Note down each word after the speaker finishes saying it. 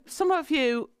some of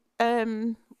you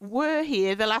were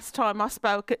here the last time I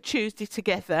spoke at Tuesday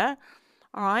Together,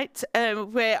 all right,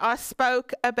 where I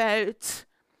spoke about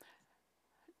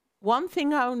one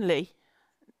thing only,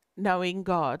 knowing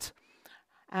God.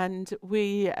 And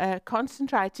we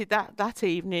concentrated that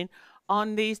evening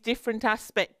on these different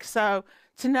aspects. So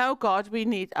to know God, we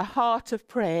need a heart of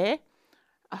prayer,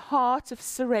 a heart of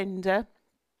surrender,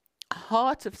 a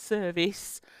heart of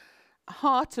service, a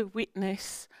heart of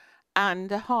witness,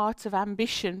 and a heart of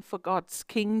ambition for God's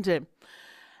kingdom.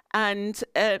 And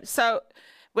so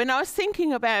when I was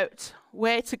thinking about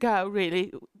where to go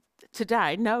really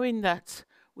today, knowing that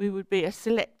we would be a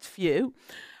select few,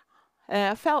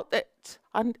 I felt that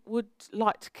I would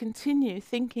like to continue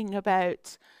thinking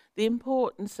about the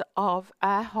importance of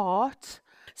our heart.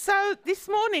 So this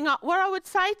morning, what I would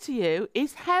say to you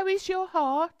is, how is your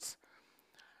heart?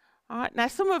 All right, now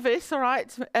some of us, all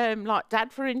right, like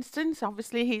Dad, for instance,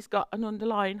 obviously he's got an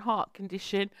underlying heart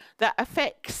condition that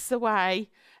affects the way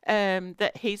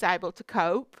that he's able to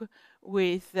cope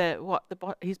with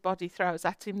what his body throws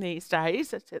at him these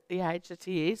days, at the age that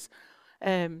he is.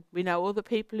 We know other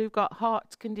people who've got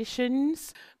heart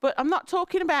conditions, but I'm not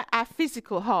talking about our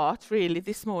physical heart really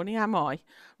this morning, am I?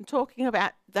 I'm talking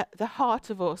about the heart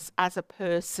of us as a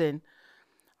person,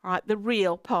 right? The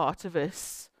real part of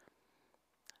us.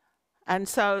 And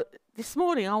so this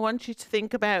morning I want you to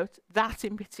think about that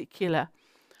in particular.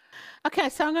 Okay,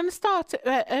 so I'm going to start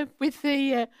with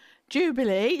the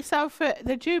Jubilee. So for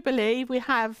the Jubilee, we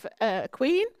have a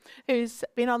queen who's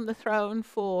been on the throne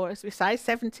for, as we say,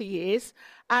 70 years.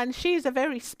 And she's a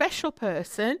very special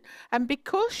person. And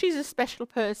because she's a special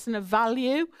person of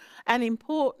value and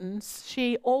importance,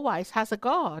 she always has a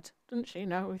guard, doesn't she? You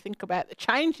know, we think about the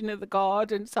changing of the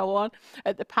guard and so on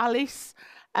at the palace.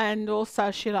 And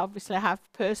also she'll obviously have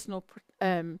personal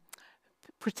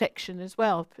protection as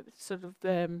well, sort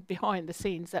of behind the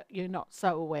scenes that you're not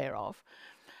so aware of.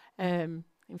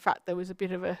 In fact, there was a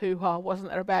bit of a hoo-ha,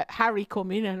 wasn't there, about Harry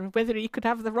coming and whether he could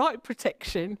have the right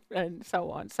protection and so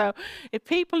on. So if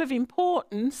people of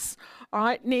importance, all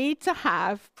right, need to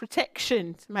have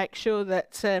protection to make sure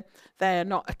that they are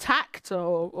not attacked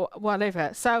or whatever.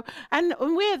 So, and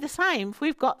we're the same. If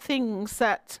we've got things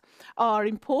that are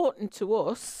important to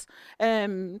us,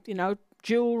 you know,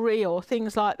 jewellery or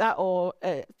things like that, or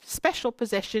special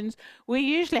possessions, we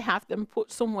usually have them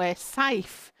put somewhere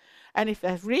safe. And if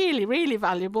they're really, really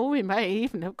valuable, we may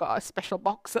even have got a special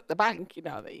box at the bank, you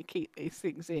know, that you keep these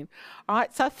things in. All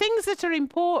right, so things that are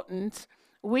important,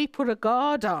 we put a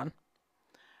guard on.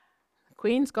 The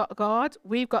Queen's got a guard.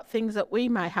 We've got things that we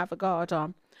may have a guard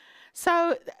on.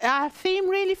 So our theme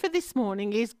really for this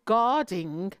morning is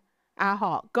guarding our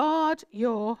heart. Guard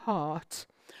your heart.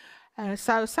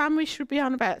 So Sam, we should be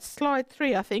on about slide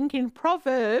 3, I think. In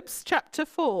Proverbs chapter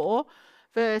 4,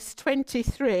 verse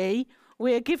 23,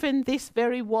 we are given this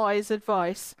very wise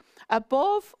advice.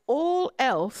 Above all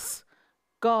else,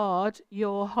 guard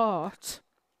your heart.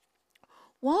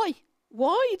 Why?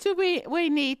 Why do we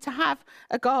need to have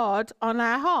a guard on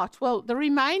our heart? Well, the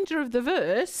remainder of the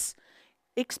verse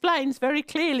explains very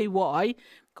clearly why,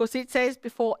 because it says,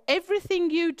 before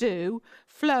everything you do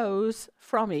flows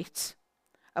from it.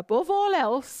 Above all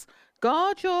else,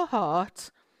 guard your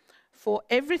heart, for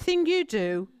everything you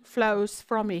do flows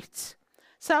from it.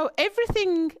 So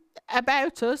everything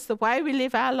about us, the way we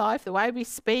live our life, the way we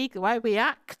speak, the way we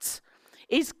act,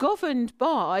 is governed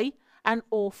by and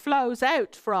or flows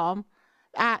out from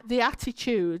the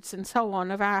attitudes and so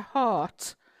on of our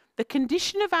heart. The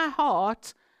condition of our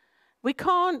heart, we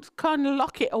can't kind of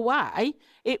lock it away.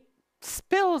 It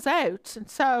spills out. And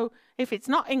so if it's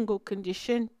not in good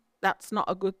condition, that's not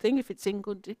a good thing. If it's in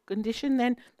good condition,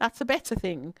 then that's a better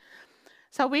thing.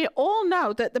 So we all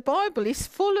know that the Bible is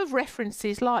full of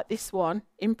references like this one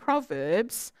in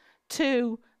Proverbs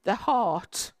to the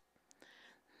heart.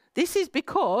 This is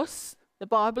because the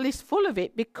Bible is full of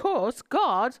it, because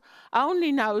God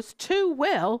only knows too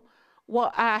well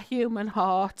what our human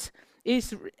heart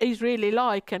is really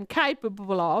like and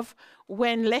capable of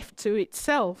when left to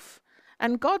itself.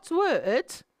 And God's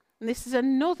word, and this is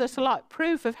another slight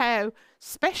proof of how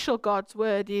special God's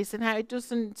word is and how it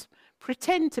doesn't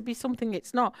pretend to be something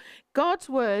it's not. God's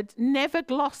word never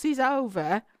glosses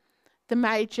over the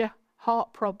major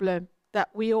heart problem that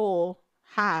we all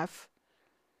have.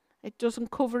 It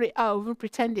doesn't cover it over and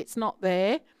pretend it's not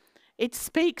there. It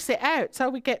speaks it out. So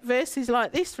we get verses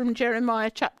like this from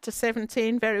Jeremiah chapter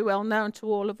 17, very well known to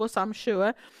all of us, I'm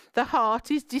sure. The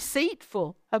heart is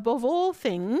deceitful above all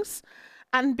things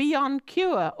and beyond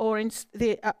cure, or in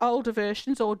the older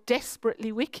versions, or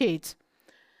desperately wicked.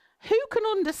 Who can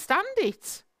understand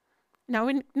it? Now,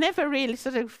 we never really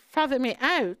sort of fathom it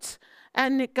out.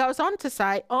 And it goes on to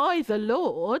say, I, the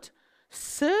Lord,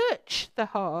 search the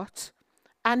heart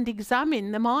and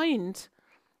examine the mind.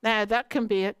 Now, that could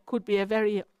be a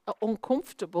very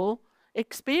uncomfortable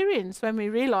experience when we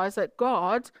realise that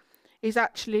God is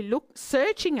actually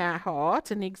searching our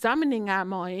heart and examining our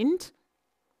mind.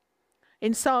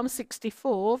 In Psalm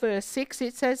 64, verse 6,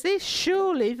 it says this,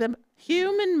 surely the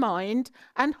human mind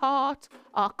and heart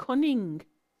are cunning.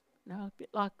 Now, a bit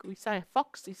like we say a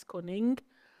fox is cunning.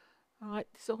 Right,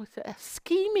 sort of a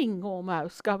scheming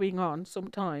almost going on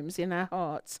sometimes in our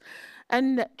hearts.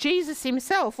 And Jesus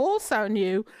himself also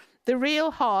knew the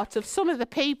real heart of some of the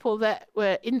people that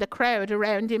were in the crowd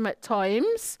around him at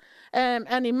times.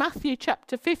 And in Matthew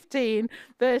chapter 15,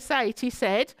 verse 8, he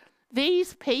said,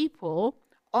 these people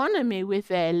honour me with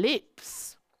their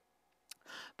lips,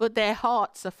 but their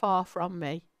hearts are far from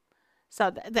me. So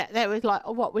that was like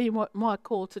what we might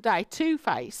call today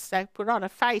two-faced. They put on a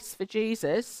face for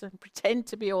Jesus and pretend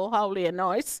to be all holy and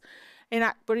nice.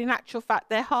 But in actual fact,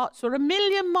 their hearts were a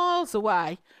million miles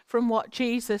away from what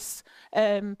Jesus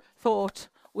thought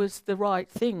was the right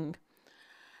thing.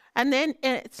 And then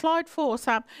slide 4,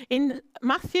 Sam, in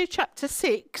Matthew chapter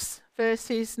 6,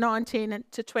 verses 19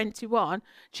 to 21,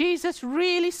 Jesus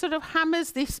really sort of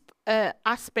hammers this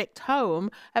aspect home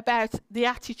about the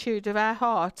attitude of our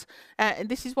heart. And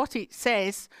this is what it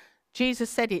says. Jesus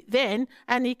said it then,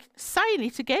 and he's saying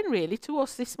it again really to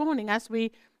us this morning as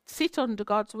we sit under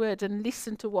God's word and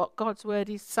listen to what God's word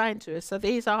is saying to us. So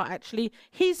these are actually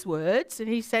his words, and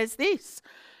he says this,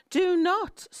 do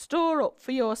not store up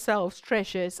for yourselves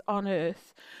treasures on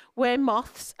earth, where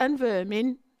moths and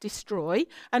vermin destroy,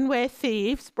 and where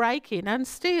thieves break in and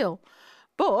steal.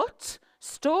 But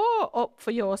store up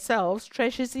for yourselves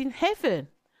treasures in heaven,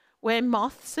 where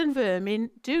moths and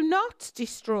vermin do not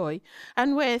destroy,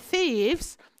 and where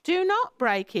thieves do not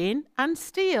break in and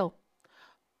steal.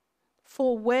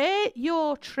 For where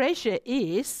your treasure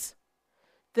is,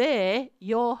 there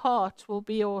your heart will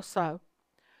be also.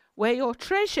 Where your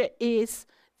treasure is,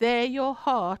 there your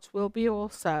heart will be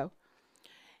also.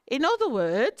 In other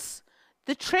words,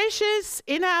 the treasures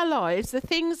in our lives, the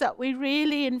things that we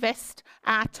really invest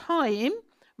our time,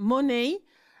 money,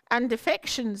 and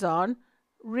affections on,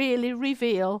 really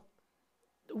reveal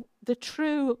the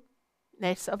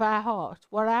trueness of our heart,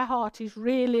 what our heart is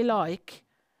really like.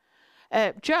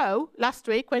 Jo, last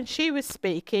week, when she was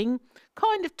speaking,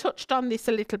 kind of touched on this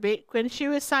a little bit when she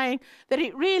was saying that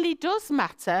it really does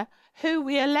matter who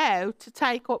we allow to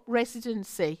take up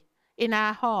residency in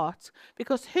our heart,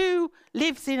 because who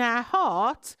lives in our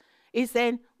heart is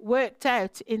then worked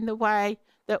out in the way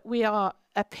that we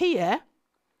appear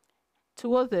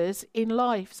to others in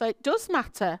life. So it does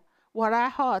matter what our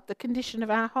heart, the condition of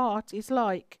our heart is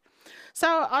like.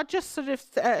 So I just sort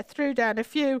of threw down a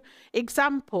few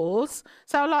examples.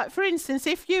 So like, for instance,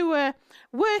 if you were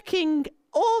working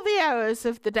all the hours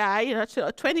of the day,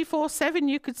 24/7,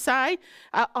 you could say,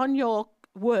 on your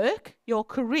work, your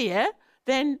career,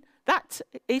 then that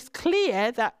is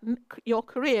clear that your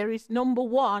career is number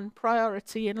one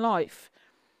priority in life.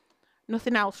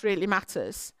 Nothing else really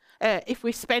matters. If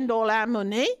we spend all our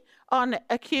money on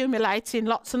accumulating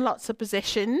lots and lots of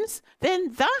possessions,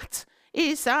 then that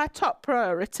is our top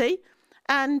priority,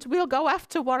 and we'll go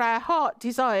after what our heart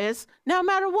desires, no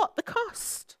matter what the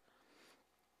cost.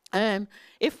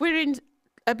 If we're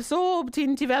absorbed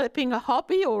in developing a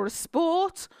hobby or a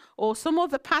sport or some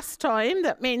other pastime,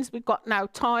 that means we've got no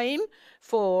time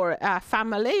for our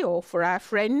family or for our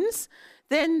friends,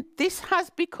 then this has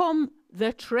become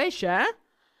the treasure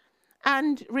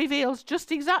and reveals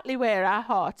just exactly where our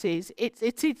heart is.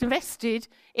 It's invested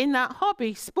in that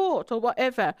hobby, sport or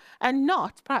whatever, and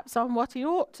not perhaps on what it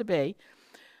ought to be.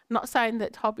 I'm not saying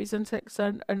that hobbies and sex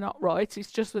are not right,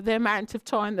 it's just with the amount of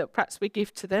time that perhaps we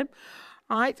give to them.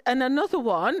 Right? And another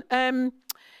one,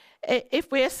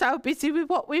 if we're so busy with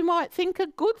what we might think are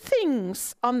good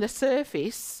things on the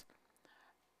surface,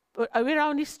 but we're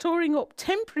only storing up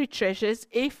temporary treasures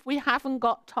if we haven't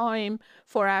got time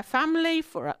for our family,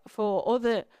 for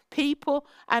other people,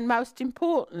 and most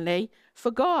importantly,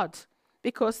 for God.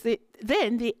 Because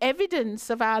then the evidence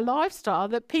of our lifestyle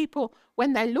that people,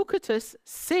 when they look at us,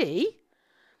 see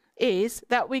is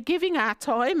that we're giving our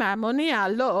time, our money, our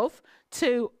love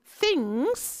to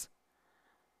things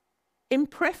in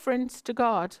preference to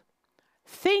God.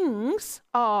 Things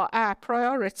are our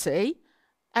priority,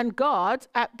 and God,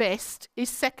 at best, is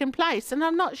second place. And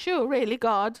I'm not sure, really,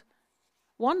 God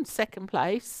wants second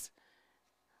place.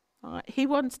 He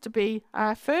wants to be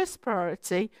our first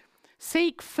priority.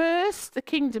 Seek first the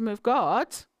kingdom of God,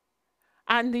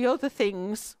 and the other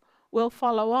things will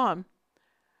follow on.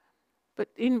 but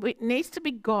it needs to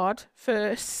be God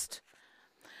first.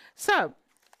 So,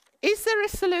 is there a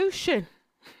solution?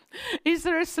 Is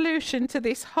there a solution to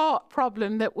this heart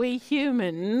problem that we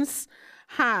humans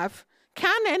have?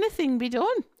 Can anything be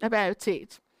done about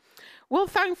it? Well,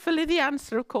 thankfully, the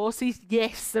answer, of course, is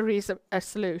yes, there is a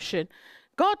solution.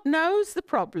 God knows the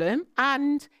problem,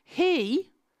 and He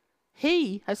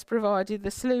has provided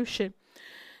the solution.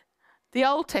 The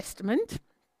Old Testament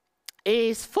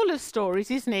is full of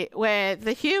stories, isn't it, where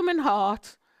the human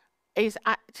heart is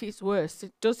at its worst.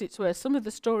 It does its worst. Some of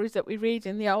the stories that we read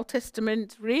in the Old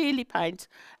Testament really paint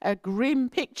a grim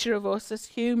picture of us as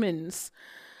humans.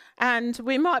 And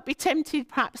we might be tempted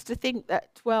perhaps to think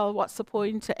that, well, what's the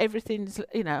point? Everything's,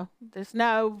 there's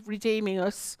no redeeming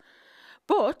us.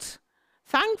 But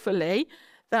thankfully,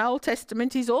 the Old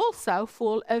Testament is also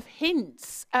full of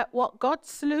hints at what God's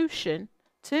solution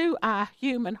to our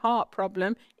human heart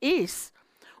problem is.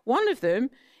 One of them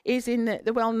is in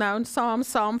the well-known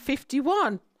Psalm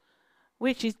 51,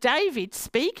 which is David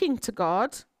speaking to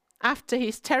God after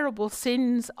his terrible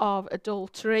sins of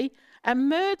adultery and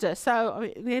murder.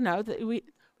 So, we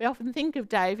often think of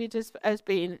David as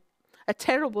being a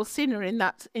terrible sinner in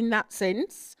that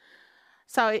sense.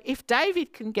 So if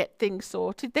David can get things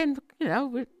sorted, then,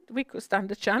 we could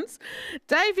stand a chance.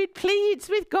 David pleads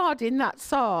with God in that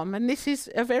psalm, and this is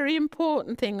a very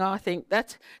important thing, I think,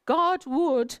 that God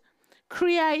would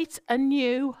create a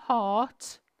new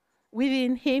heart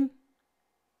within him.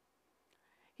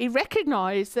 He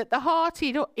recognised that the heart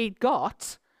he'd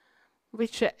got,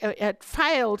 which had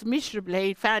failed miserably,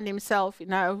 he found himself,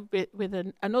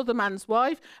 with another man's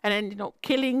wife, and ended up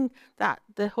killing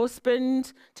the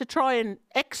husband to try and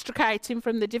extricate him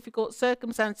from the difficult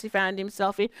circumstance he found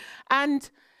himself in. And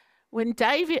when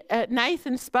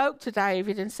Nathan spoke to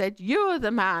David and said, "You're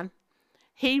the man,"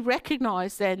 he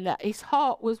recognised then that his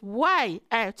heart was way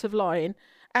out of line,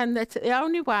 and that the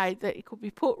only way that it could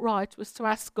be put right was to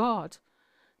ask God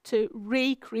to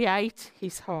recreate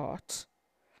his heart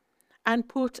and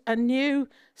put a new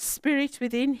spirit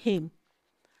within him.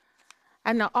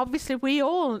 And obviously we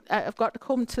all have got to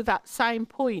come to that same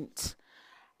point.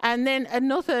 And then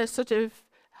another sort of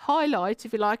highlight,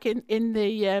 if you like, in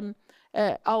the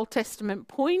Old Testament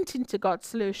pointing to God's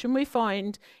solution, we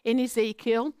find in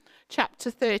Ezekiel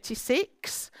chapter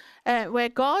 36, where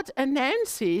God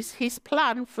announces his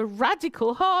plan for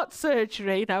radical heart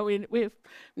surgery. Now, we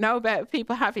know about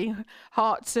people having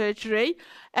heart surgery,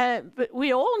 but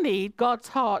we all need God's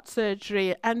heart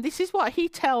surgery. And this is what he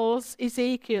tells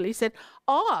Ezekiel. He said,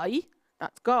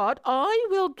 that's God, I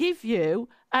will give you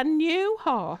a new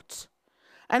heart,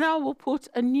 and I will put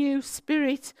a new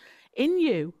spirit in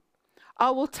you.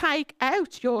 I will take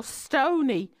out your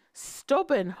stony,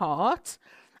 stubborn heart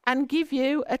and give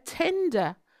you a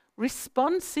tender,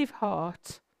 responsive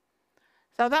heart.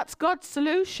 So that's God's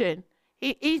solution.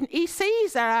 He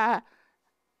sees our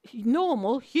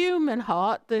normal human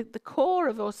heart, the core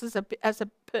of us as a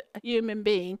human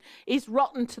being, is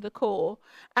rotten to the core.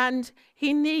 And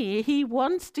he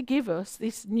wants to give us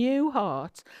this new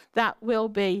heart that will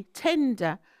be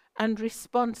tender and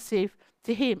responsive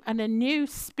to him, and a new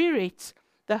spirit,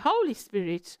 the Holy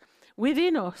Spirit,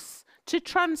 within us to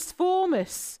transform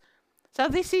us. So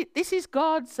this is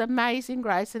God's amazing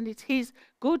grace, and it's his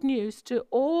good news to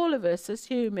all of us as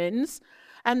humans.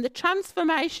 And the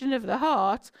transformation of the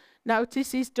heart,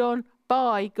 notice, is done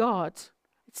by God.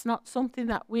 It's not something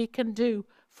that we can do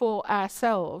for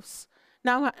ourselves.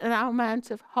 No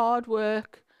amount of hard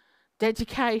work,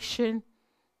 dedication,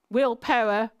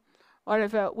 willpower,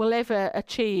 whatever, will ever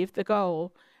achieve the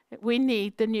goal. We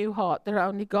need the new heart that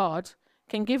only God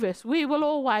can give us. We will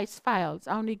always fail. It's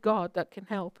only God that can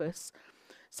help us.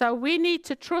 So we need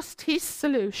to trust his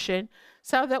solution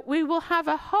so that we will have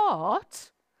a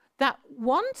heart that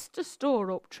wants to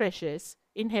store up treasures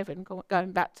in heaven,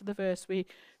 going back to the verse we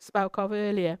spoke of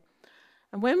earlier.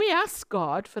 And when we ask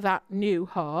God for that new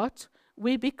heart,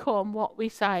 we become what we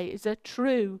say is a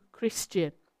true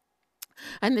Christian.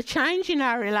 And the change in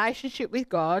our relationship with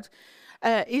God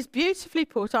is beautifully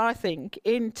put, I think,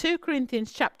 in 2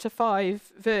 Corinthians chapter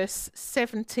 5, verse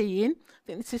 17. I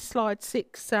think this is slide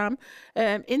 6, Sam.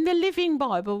 In the Living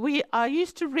Bible, I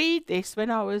used to read this when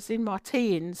I was in my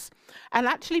teens. And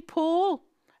actually, Paul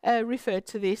referred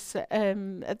to this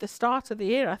at the start of the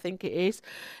year, I think it is.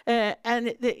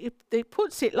 And it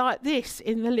puts it like this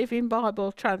in the Living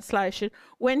Bible translation.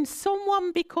 When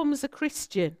someone becomes a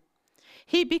Christian,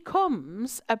 he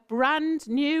becomes a brand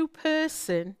new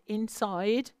person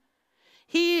inside.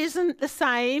 He isn't the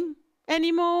same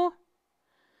anymore.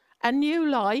 A new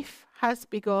life has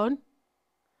begun.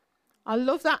 I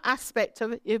love that aspect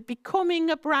of it. You're becoming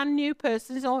a brand new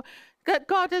person. So that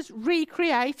God has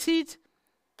recreated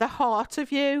the heart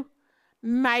of you,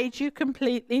 made you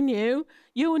completely new.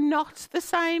 You're not the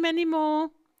same anymore.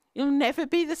 You'll never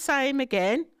be the same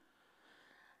again.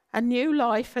 A new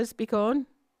life has begun.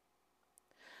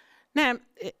 Now,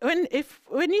 when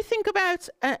you think about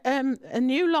a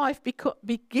new life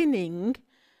beginning,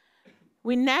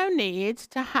 we now need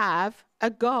to have a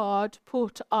guard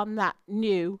put on that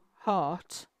new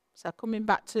heart. So coming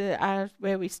back to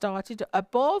where we started,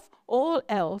 above all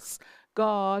else,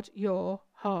 guard your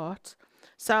heart.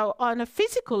 So on a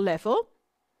physical level,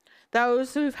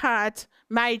 those who've had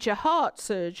major heart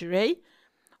surgery,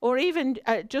 or even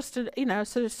just sort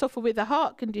of suffer with a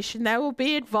heart condition, they will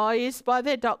be advised by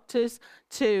their doctors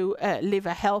to live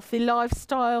a healthy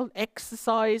lifestyle,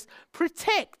 exercise,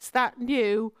 protect that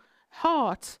new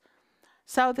heart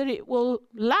so that it will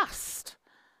last.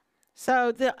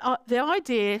 So the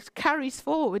idea carries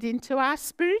forward into our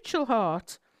spiritual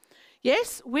heart.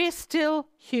 Yes, we're still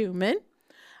human,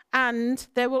 and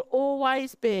there will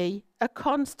always be a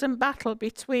constant battle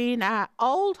between our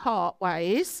old heart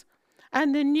ways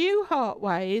and the new heart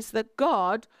ways that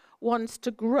God wants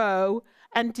to grow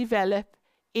and develop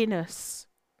in us.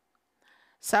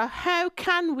 So how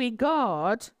can we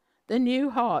guard the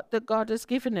new heart that God has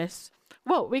given us?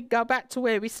 Well, we go back to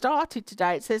where we started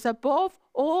today. It says, above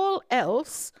all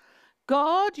else,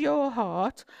 guard your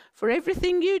heart, for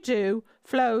everything you do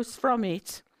flows from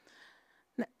it.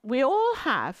 We all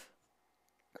have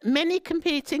many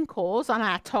competing calls on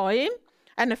our time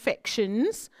and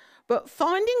affections, but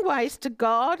finding ways to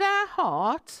guard our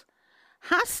heart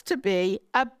has to be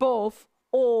above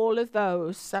all of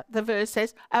those. The verse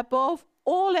says, above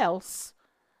all else.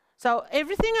 So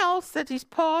everything else that is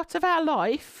part of our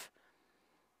life,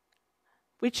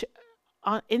 which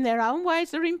in their own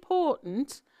ways are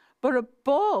important, but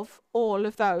above all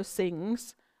of those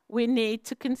things, we need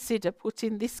to consider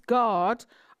putting this guard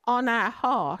on our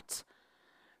heart.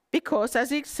 Because,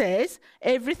 as it says,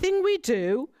 everything we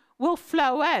do will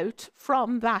flow out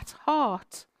from that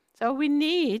heart. So we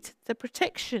need the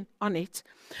protection on it.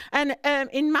 And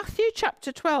in Matthew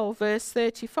chapter 12, verse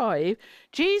 35,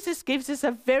 Jesus gives us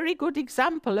a very good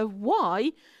example of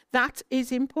why that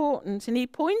is important. And he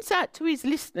points out to his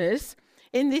listeners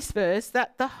in this verse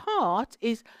that the heart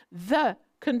is the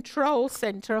control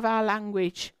center of our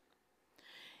language.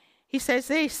 He says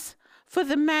this, for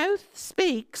the mouth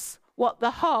speaks what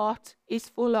the heart is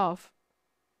full of.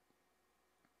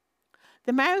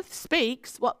 The mouth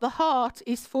speaks what the heart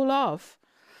is full of.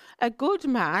 A good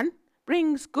man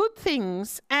brings good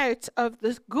things out of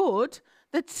the good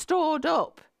that's stored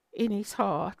up in his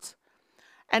heart.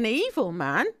 An evil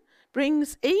man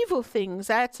brings evil things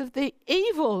out of the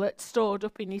evil that's stored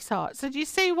up in his heart. So do you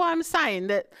see why I'm saying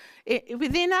that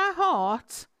within our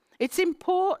heart, it's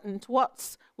important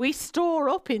what we store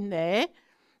up in there,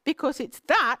 because it's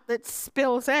that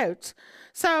spills out.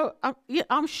 So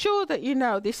I'm sure that you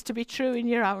know this to be true in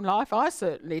your own life. I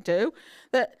certainly do.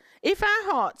 That if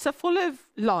our hearts are full of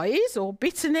lies or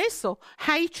bitterness or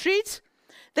hatred,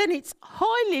 then it's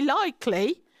highly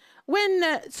likely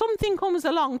when something comes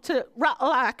along to rattle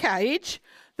our cage,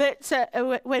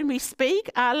 that when we speak,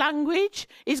 our language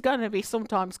is going to be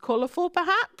sometimes colourful,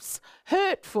 perhaps,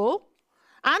 hurtful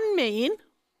and mean,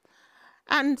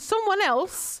 and someone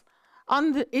else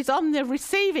is on the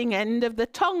receiving end of the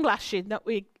tongue lashing that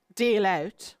we deal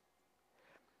out.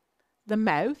 The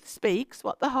mouth speaks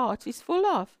what the heart is full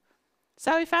of.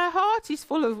 So if our heart is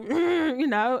full of,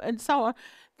 and so on,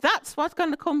 that's what's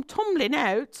going to come tumbling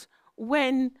out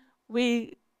when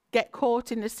we get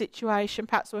caught in a situation,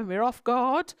 perhaps when we're off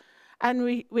guard, and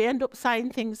we end up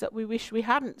saying things that we wish we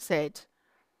hadn't said.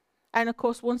 And of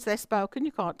course, once they're spoken,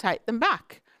 you can't take them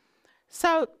back.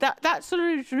 So that's sort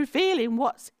of revealing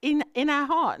what's in our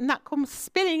heart, and that comes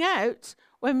spilling out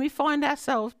when we find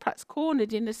ourselves perhaps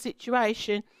cornered in a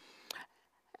situation,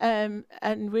 and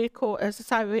we're caught, as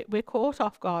I say, we're caught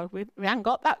off guard. We haven't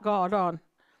got that guard on.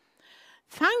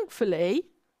 Thankfully,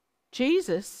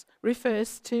 Jesus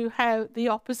refers to how the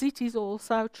opposite is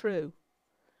also true.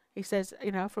 He says,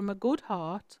 from a good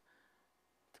heart,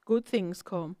 good things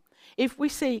come. If we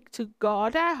seek to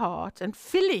guard our heart and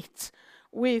fill it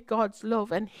with God's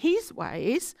love and his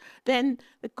ways, then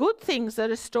the good things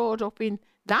that are stored up in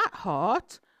that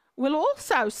heart will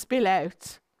also spill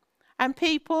out. And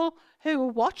people who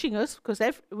are watching us, because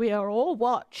we are all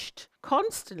watched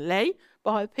constantly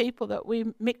by people that we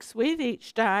mix with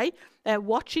each day, they're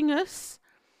watching us,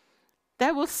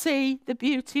 they will see the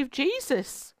beauty of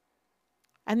Jesus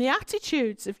and the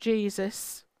attitudes of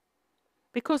Jesus,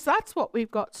 because that's what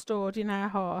we've got stored in our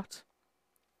heart.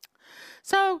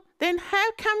 So then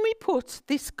how can we put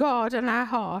this God in our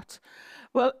heart?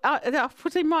 Well, I've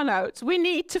put in my notes, we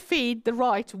need to feed the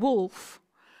right wolf.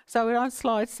 So we're on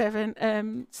slide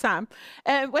 7, Sam.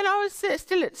 When I was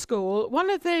still at school, one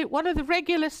of the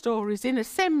regular stories in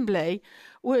assembly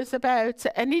was about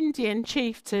an Indian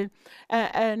chieftain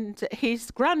and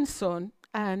his grandson.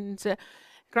 And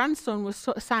grandson was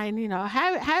sort of saying, you know,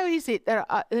 how is it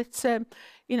that it's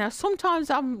you know, sometimes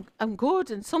I'm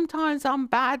good and sometimes I'm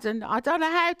bad, and I don't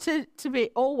know how to be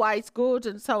always good,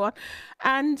 and so on.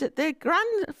 And the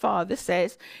grandfather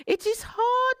says, it is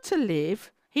hard to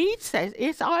live. He says,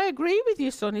 yes, I agree with you,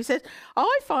 son. He says,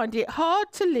 I find it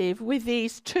hard to live with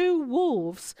these two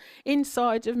wolves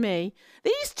inside of me.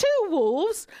 These two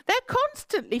wolves, they're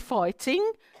constantly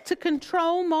fighting to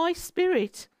control my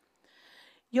spirit.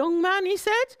 Young man, he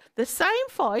said, the same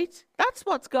fight, that's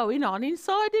what's going on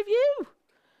inside of you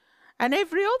and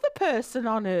every other person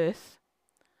on earth.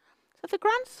 So the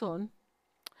grandson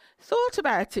thought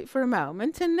about it for a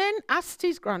moment and then asked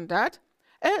his granddad,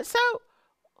 so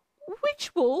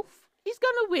which wolf is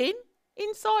going to win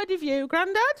inside of you,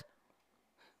 Grandad?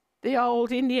 The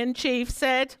old Indian chief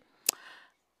said,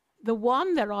 the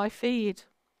one that I feed.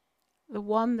 The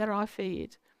one that I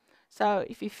feed. So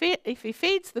if he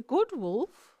feeds the good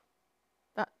wolf,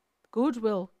 that good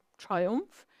will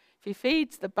triumph. If he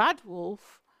feeds the bad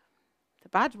wolf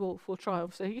will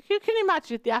triumph. So you can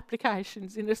imagine the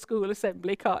applications in a school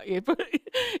assembly, can't you? But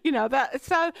you know that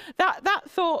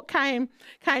thought came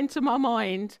to my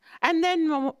mind, and then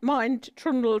my mind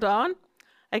trundled on,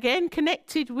 again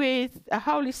connected with the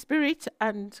Holy Spirit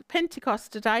and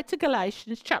Pentecost today, to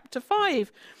Galatians chapter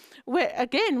 5, where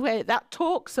that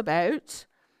talks about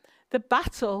the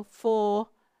battle for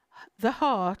the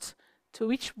heart, to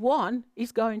which one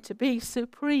is going to be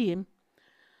supreme.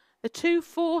 The two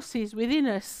forces within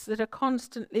us that are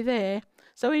constantly there.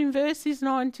 So in verses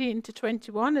 19 to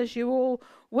 21, as you all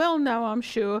well know, I'm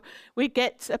sure, we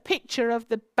get a picture of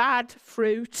the bad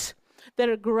fruit that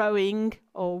are growing,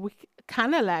 or we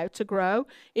can allow to grow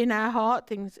in our heart.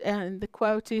 Things, and the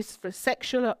quote is for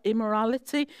sexual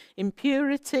immorality,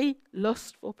 impurity,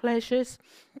 lustful pleasures,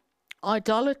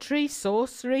 idolatry,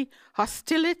 sorcery,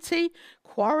 hostility,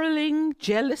 quarrelling,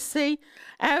 jealousy,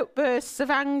 outbursts of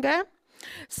anger,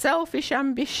 selfish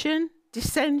ambition,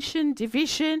 dissension,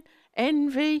 division,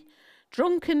 envy,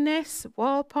 drunkenness,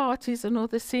 wild parties, and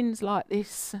other sins like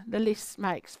this. The list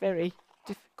makes very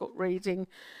difficult reading.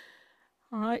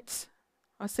 All right.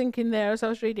 I was thinking there as I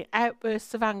was reading,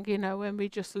 outbursts of anger, you know, when we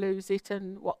just lose it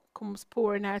and what comes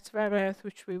pouring out of our mouth,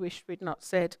 which we wish we'd not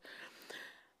said.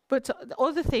 But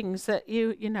other things that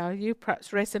you perhaps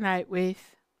resonate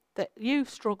with, that you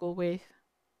struggle with,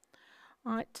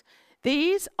 right?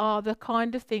 These are the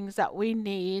kind of things that we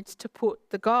need to put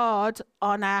the guard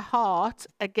on our heart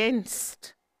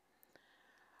against.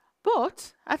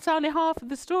 But that's only half of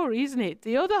the story, isn't it?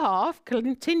 The other half,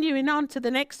 continuing on to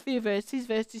the next few verses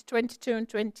 22 and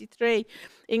 23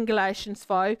 in Galatians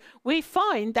 5, we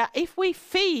find that if we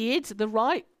feed the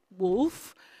right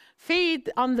wolf,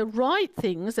 feed on the right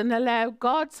things and allow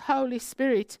God's Holy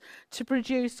Spirit to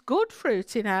produce good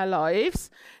fruit in our lives,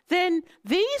 then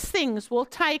these things will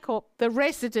take up the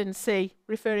residency,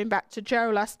 referring back to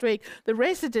Joe last week, the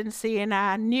residency in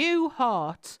our new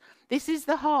heart. This is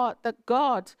the heart that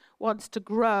God wants to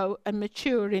grow and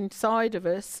mature inside of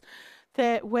us,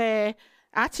 where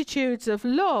attitudes of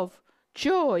love,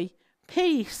 joy,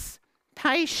 peace,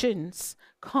 patience,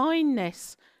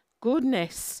 kindness,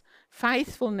 goodness,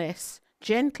 faithfulness,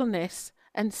 gentleness,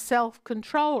 and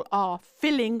self-control are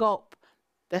filling up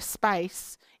the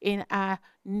space in our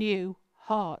new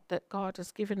heart that God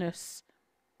has given us.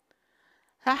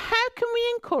 So how can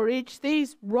we encourage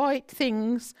these right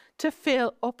things to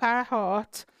fill up our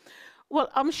heart? Well,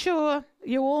 I'm sure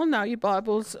you all know your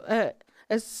Bibles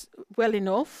as well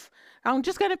enough. I'm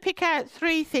just going to pick out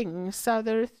 3 things. So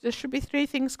there should be 3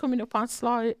 things coming up on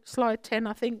slide 10,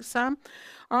 I think, Sam.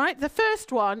 All right, the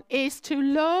first one is to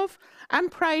love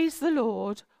and praise the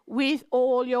Lord with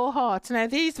all your heart. Now,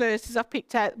 these verses I've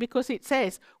picked out because it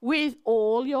says, with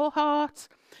all your heart.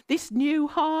 This new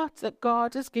heart that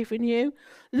God has given you.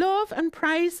 Love and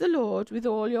praise the Lord with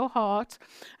all your heart.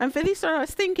 And for this one, I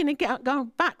was thinking again,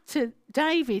 going back to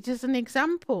David as an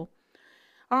example.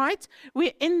 All right,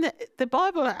 the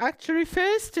Bible actually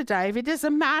refers to David as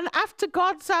a man after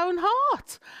God's own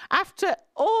heart. After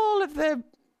all of the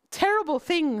terrible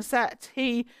things that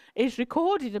he is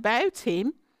recorded about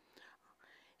him,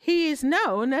 he is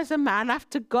known as a man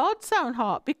after God's own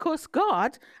heart because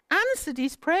God answered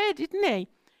his prayer, didn't he?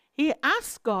 He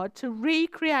asked God to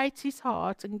recreate his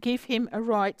heart and give him a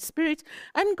right spirit,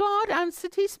 and God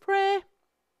answered his prayer.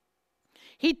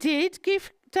 He did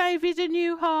give David a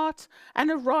new heart and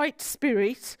a right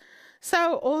spirit.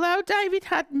 So although David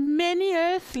had many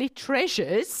earthly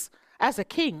treasures as a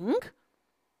king,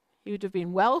 he would have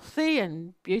been wealthy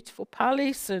and beautiful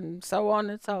palace and so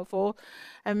on and so forth,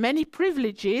 and many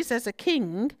privileges as a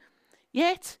king,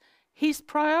 yet his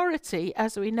priority,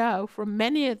 as we know from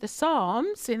many of the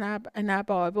Psalms in our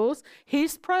Bibles,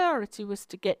 his priority was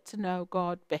to get to know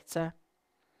God better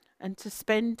and to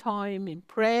spend time in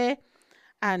prayer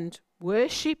and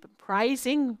worship and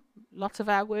praising. Lots of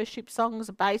our worship songs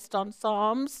are based on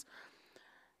Psalms.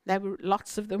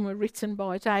 Lots of them were written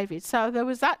by David. So there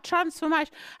was that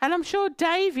transformation. And I'm sure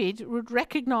David would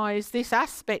recognise this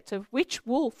aspect of which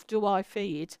wolf do I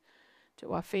feed?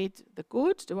 Do I feed the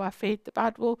good? Do I feed the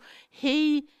bad wolf?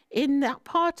 He, in that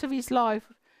part of his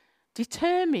life,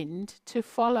 determined to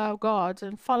follow God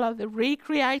and follow the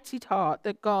recreated heart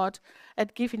that God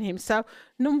had given him. So,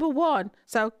 number one,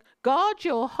 guard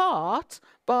your heart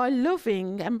by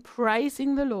loving and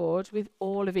praising the Lord with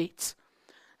all of it.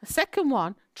 The second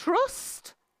one,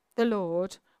 trust the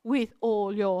Lord with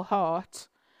all your heart.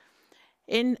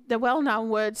 In the well-known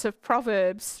words of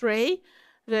Proverbs 3,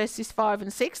 verses 5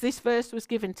 and 6, this verse was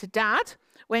given to Dad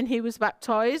when he was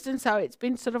baptised, and so it's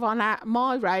been sort of on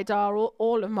my radar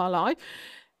all of my life.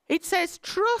 It says,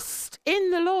 trust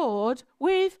in the Lord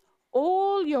with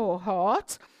all your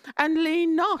heart and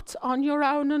lean not on your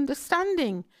own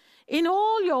understanding. In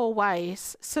all your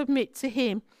ways submit to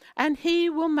him, and he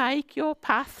will make your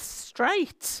paths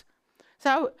straight.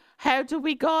 So how do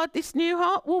we guard this new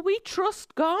heart? Well, we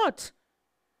trust God.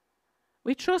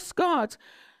 We trust God.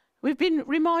 We've been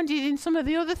reminded in some of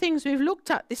the other things we've looked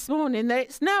at this morning that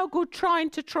it's no good trying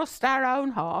to trust our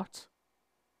own heart,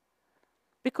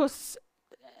 because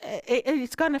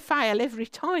it's going to fail every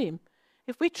time.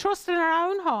 If we trust in our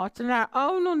own heart and our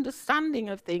own understanding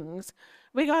of things,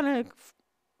 we're going to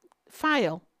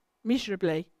fail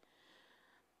miserably.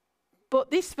 But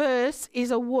this verse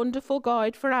is a wonderful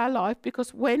guide for our life,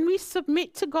 because when we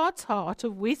submit to God's heart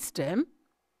of wisdom,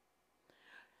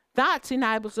 that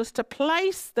enables us to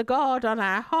place the guard on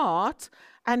our heart,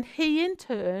 and he in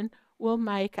turn will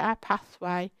make our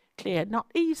pathway clear. Not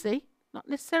easy, not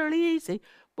necessarily easy,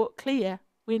 but clear.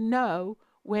 We know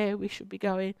where we should be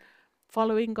going,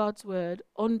 following God's word,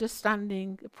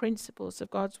 understanding the principles of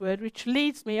God's word, which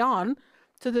leads me on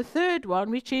to the third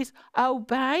one, which is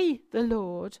obey the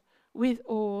Lord with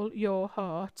all your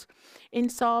heart. In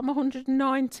Psalm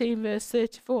 119, verse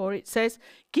 34, it says,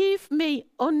 give me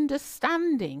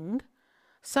understanding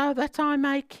so that I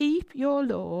may keep your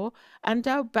law and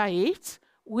obey it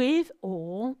with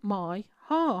all my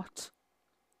heart.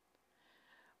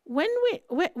 When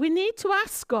we need to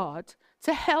ask God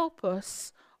to help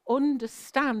us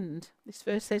understand. This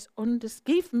verse says,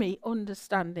 give me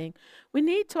understanding. We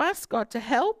need to ask God to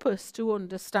help us to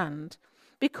understand,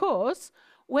 because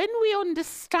when we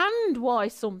understand why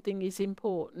something is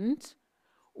important,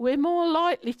 we're more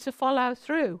likely to follow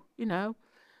through.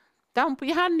 Don't put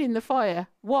your hand in the fire.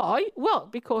 Why? Well,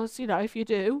 because, if you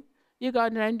do, you're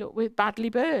going to end up with badly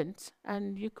burnt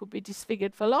and you could be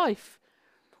disfigured for life.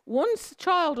 Once a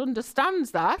child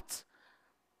understands that,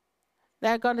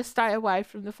 they're going to stay away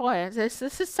from the fire. It's the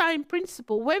same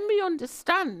principle. When we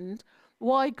understand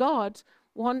why God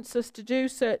wants us to do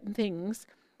certain things,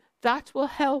 that will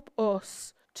help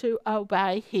us to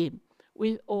obey him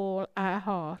with all our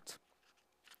heart.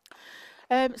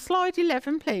 Slide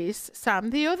 11, please, Sam.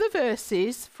 The other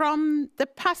verses from the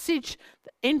passage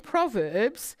in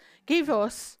Proverbs give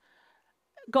us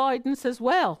guidance as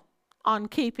well on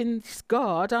keeping this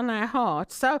guard on our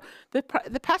heart. So the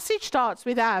passage starts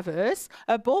with our verse,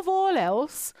 above all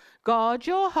else, guard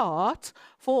your heart,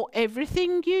 for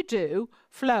everything you do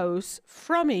flows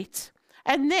from it.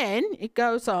 And then it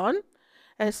goes on,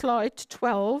 slide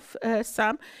 12,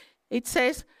 Sam, it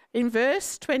says in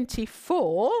verse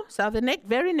 24, so the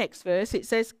very next verse, it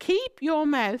says, keep your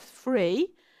mouth free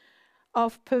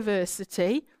of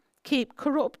perversity, keep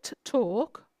corrupt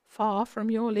talk far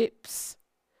from your lips.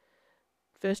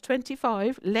 Verse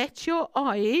 25, let your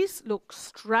eyes look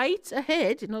straight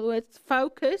ahead. In other words,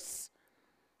 focus.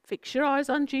 Fix your eyes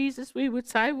on Jesus, we would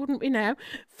say, wouldn't we now?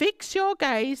 Fix your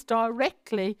gaze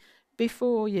directly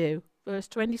before you. Verse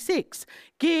 26,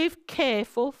 give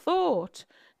careful thought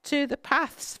to the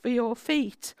paths for your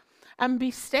feet and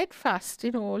be steadfast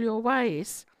in all your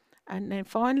ways. And then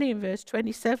finally in verse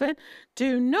 27,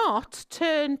 do not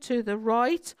turn to the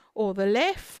right or the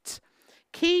left.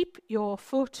 Keep your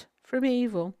foot from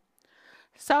evil.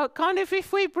 So kind of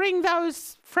if we bring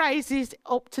those phrases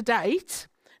up to date,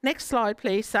 next slide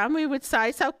please, Sam, we would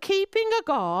say, so keeping a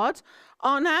guard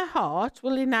on our heart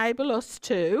will enable us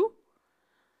to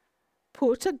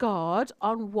put a guard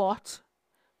on what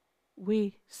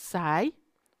we say,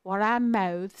 what our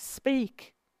mouths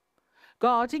speak.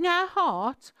 Guarding our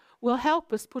heart will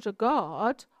help us put a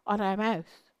guard on our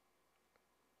mouth.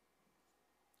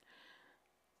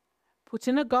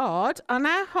 Putting a guard on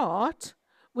our heart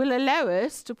will allow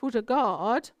us to put a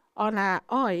guard on our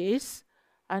eyes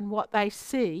and what they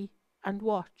see and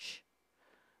watch.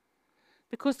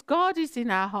 Because God is in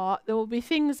our heart, there will be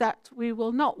things that we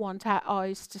will not want our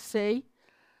eyes to see.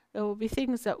 There will be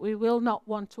things that we will not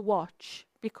want to watch,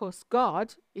 because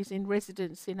God is in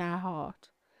residence in our heart.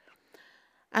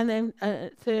 And then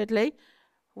thirdly,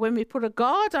 when we put a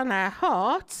guard on our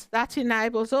hearts, that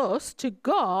enables us to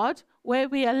guard where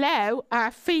we allow our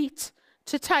feet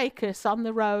to take us on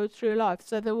the road through life.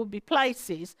 So there will be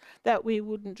places that we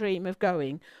wouldn't dream of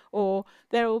going, or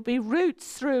there will be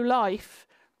routes through life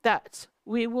that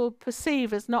we will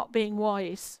perceive as not being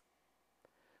wise,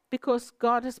 because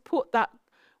God has put that,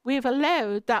 we've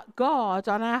allowed that guard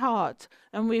on our heart,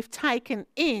 and we've taken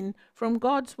in from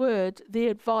God's word the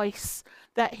advice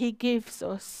that he gives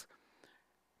us.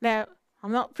 Now,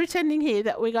 I'm not pretending here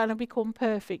that we're going to become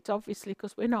perfect, obviously,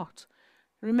 because we're not.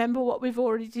 Remember what we've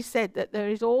already said, that there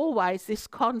is always this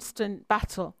constant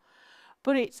battle.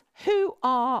 But it's, who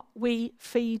are we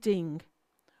feeding?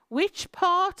 Which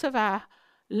part of our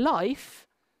life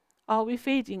are we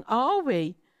feeding? Are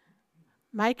we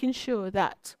making sure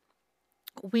that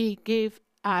we give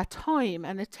our time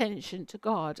and attention to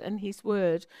God and his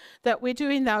word, that we're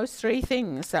doing those three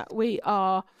things, that we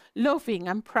are loving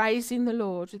and praising the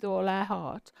Lord with all our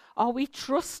heart? Are we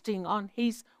trusting on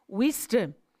his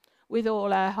wisdom with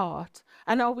all our heart?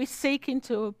 And are we seeking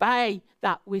to obey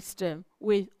that wisdom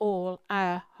with all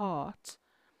our heart?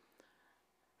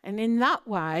 And in that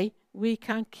way, we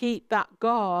can keep that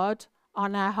guard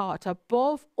on our heart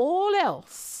above all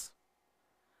else.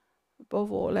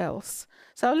 Above all else.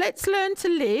 So let's learn to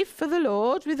live for the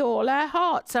Lord with all our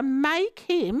hearts and make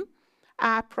him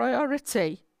our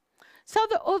priority, so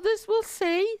that others will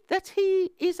see that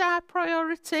he is our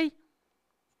priority.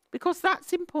 Because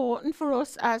that's important for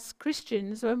us as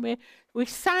Christians. When we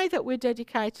say that we're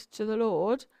dedicated to the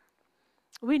Lord,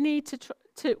 we need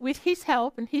to, with his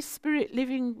help and his spirit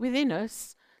living within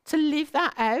us, to live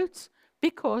that out.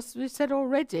 Because we've said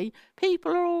already,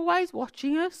 people are always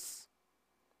watching us.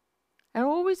 They're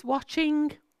always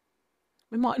watching.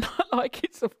 We might not like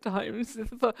it sometimes,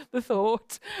 the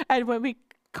thought. And when we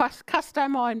cast our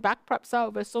mind back perhaps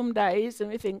over some days and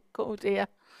we think, oh dear,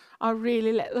 I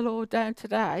really let the Lord down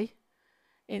today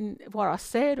in what I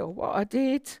said or what I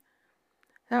did.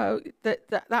 So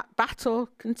that battle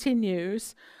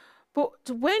continues. But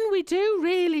when we do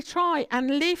really try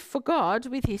and live for God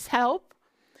with his help,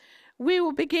 we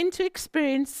will begin to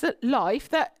experience the life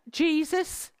that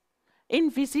Jesus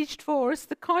envisaged for us,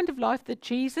 the kind of life that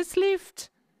Jesus lived.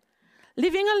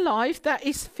 Living a life that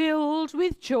is filled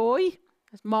with joy,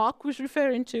 as Mark was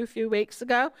referring to a few weeks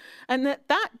ago, and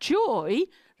that joy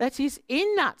that is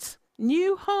in that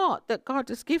new heart that God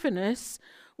has given us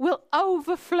will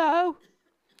overflow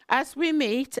as we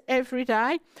meet every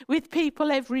day with people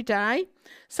every day.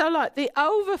 So like the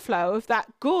overflow of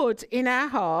that good in our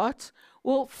heart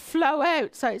will flow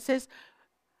out. So it says,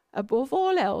 above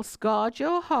all else, guard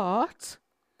your heart,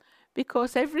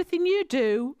 because everything you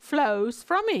do flows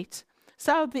from it.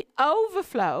 So the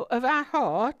overflow of our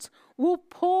heart will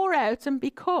pour out and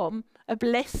become a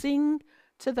blessing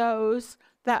to those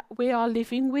that we are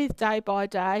living with day by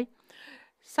day.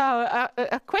 So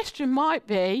a question might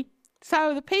be,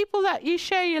 so the people that you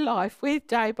share your life with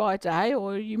day by day,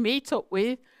 or you meet up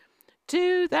with,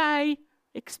 do they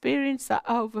experience that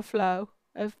overflow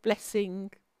of blessing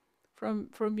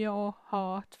from your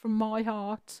heart, from my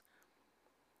heart?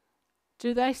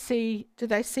 Do they see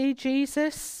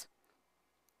Jesus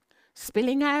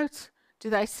spilling out? Do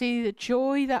they see the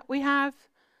joy that we have?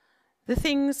 The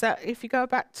things that, if you go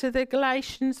back to the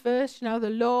Galatians verse, the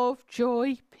love,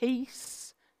 joy,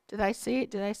 peace. Do they see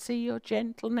it? Do they see your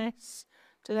gentleness?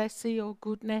 Do they see your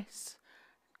goodness,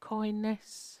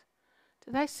 kindness?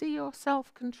 Do they see your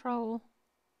self-control?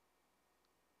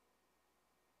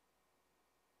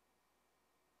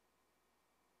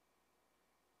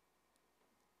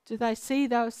 Do they see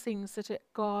those things that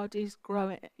God is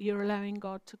growing, you're allowing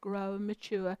God to grow and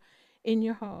mature in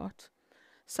your heart?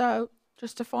 So,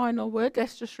 just a final word,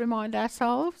 let's just remind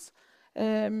ourselves.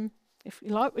 If you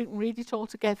like, we can read it all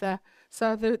together.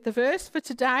 So the verse for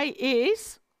today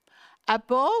is,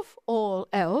 above all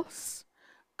else,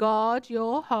 guard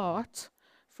your heart,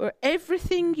 for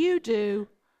everything you do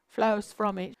flows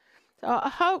from it. So I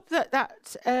hope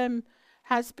that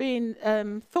has been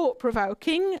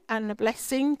thought-provoking and a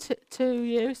blessing to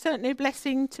you. Certainly a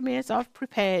blessing to me as I've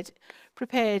prepared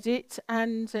it.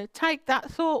 And take that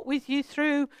thought with you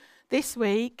through this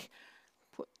week.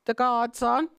 Put the guards on,